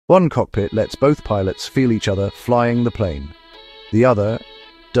One cockpit lets both pilots feel each other flying the plane. The other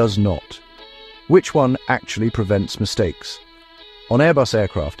does not. Which one actually prevents mistakes? On Airbus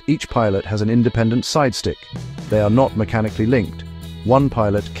aircraft, each pilot has an independent sidestick. They are not mechanically linked. One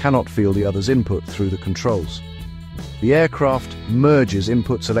pilot cannot feel the other's input through the controls. The aircraft merges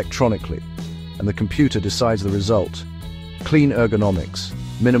inputs electronically, and the computer decides the result. Clean ergonomics,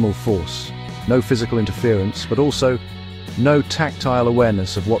 minimal force, no physical interference, but also no tactile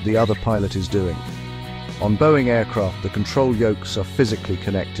awareness of what the other pilot is doing. On Boeing aircraft, the control yokes are physically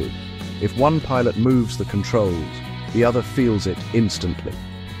connected. If one pilot moves the controls, the other feels it instantly.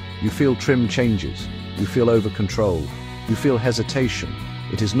 You feel trim changes, you feel over-control, you feel hesitation.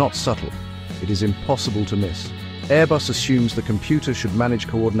 It is not subtle, it is impossible to miss. Airbus assumes the computer should manage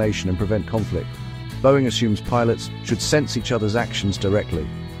coordination and prevent conflict. Boeing assumes pilots should sense each other's actions directly.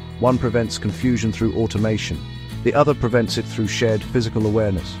 One prevents confusion through automation, the other prevents it through shared physical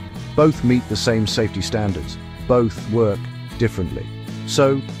awareness. Both meet the same safety standards, both work differently.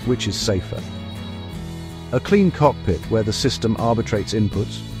 So, which is safer? A clean cockpit where the system arbitrates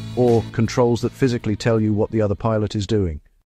inputs, or controls that physically tell you what the other pilot is doing?